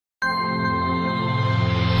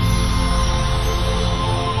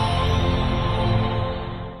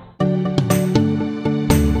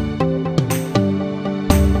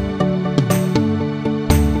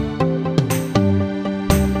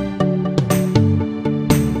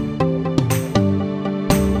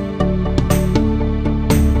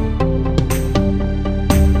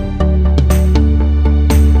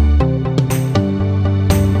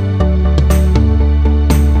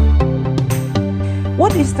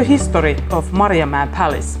the history of Maarjamäen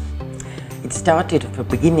Palace? It started at the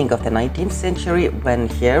beginning of the 19th century when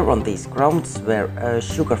here on these grounds were a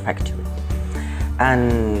sugar factory.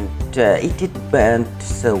 And it didn't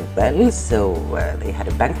so well, so they had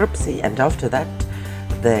a bankruptcy, and after that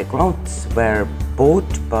the grounds were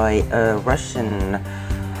bought by a Russian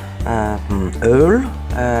Earl,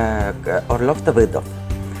 Orlov-Davydovin,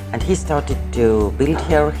 and he started to build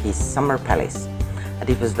here his summer palace. And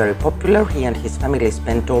it was very popular. He and his family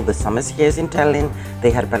spent all the summers here in Tallinn. They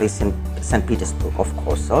had a palace in St. Petersburg, of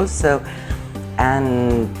course, also.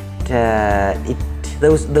 And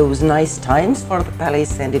those nice times for the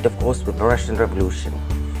palace ended, of course, with the Russian Revolution.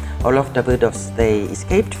 Orlov-Davydovs, they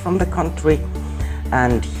escaped from the country,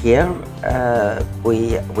 and here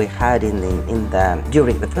we had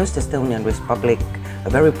during the first Estonian Republic a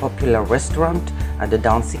very popular restaurant and a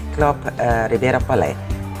dancing club, Riviera Ballet.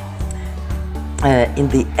 In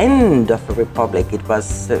the end of the Republic, it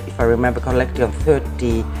was, if I remember correctly, on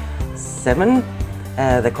 1937,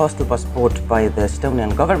 the castle was bought by the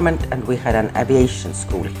Estonian government, and we had an aviation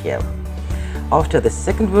school here. After the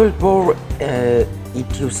Second World War,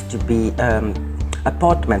 it used to be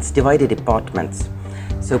apartments, divided apartments.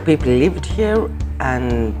 So people lived here,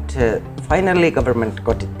 and finally government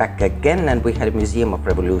got it back again, and we had a Museum of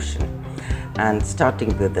Revolution. And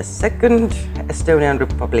starting with the Second Estonian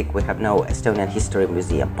Republic, we have now Estonian History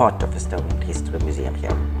Museum, part of Estonian History Museum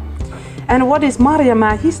here. And what is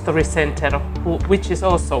Maarjamäen History Center, which is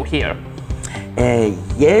also here?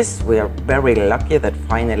 Yes, we are very lucky that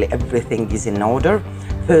finally everything is in order.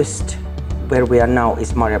 First, where we are now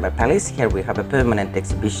is Maarjamäen Palace. Here we have a permanent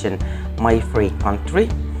exhibition, My Free Country.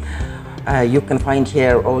 You can find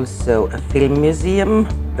here also a film museum,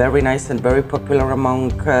 very nice and very popular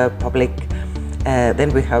among public.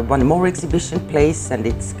 Then we have one more exhibition place, and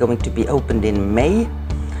it's going to be opened in May.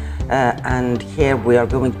 And here we are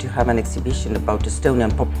going to have an exhibition about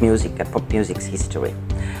Estonian pop music and pop music's history.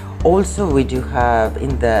 Also, we do have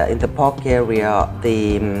in the park area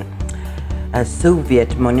the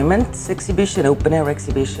Soviet monuments exhibition, open air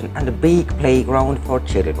exhibition, and a big playground for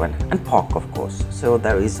children, and park, of course. So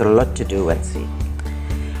there is a lot to do and see.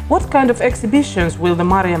 What kind of exhibitions will the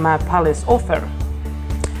Maarjamäen Palace offer?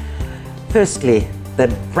 Firstly, the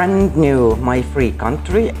brand new My Free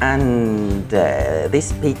Country, and this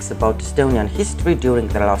speaks about Estonian history during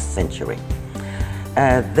the last century.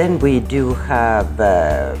 Then we do have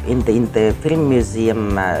in the film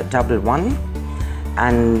museum Double One,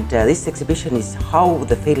 and this exhibition is how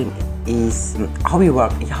the film is,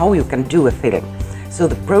 how you can do a film. So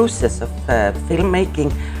the process of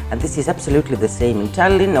filmmaking, and this is absolutely the same in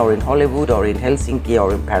Tallinn or in Hollywood or in Helsinki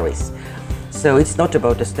or in Paris. So it's not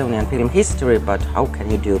about Estonian film history, but how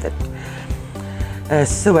can you do that?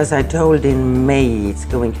 So as I told, in May it's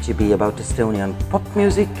going to be about Estonian pop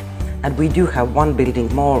music, and we do have one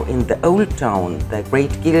building more in the old town, the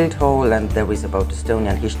Great Guild Hall, and there is about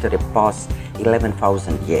Estonian history past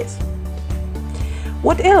 11,000 years.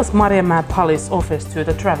 What else Maarjamäen Palace offers to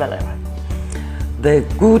the traveler? The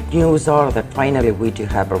good news are that finally we do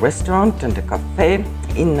have a restaurant and a cafe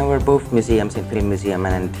in our both museums, in Film Museum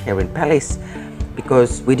and here in Palace,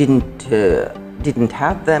 because we didn't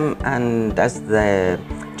have them, and as the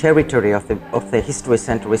territory of the history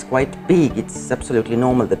center is quite big, it's absolutely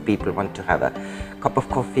normal that people want to have a cup of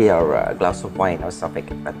coffee or a glass of wine or something.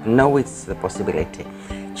 But now it's the possibility.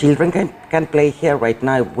 Children can play here. Right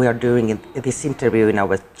now we are doing this interview in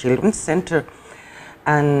our children's center,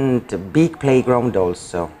 and a big playground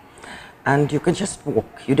also. And you can just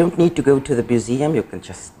walk. You don't need to go to the museum. You can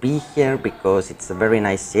just be here because it's a very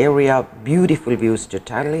nice area, beautiful views to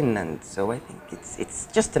Tallinn, and so I think it's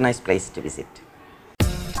just a nice place to visit.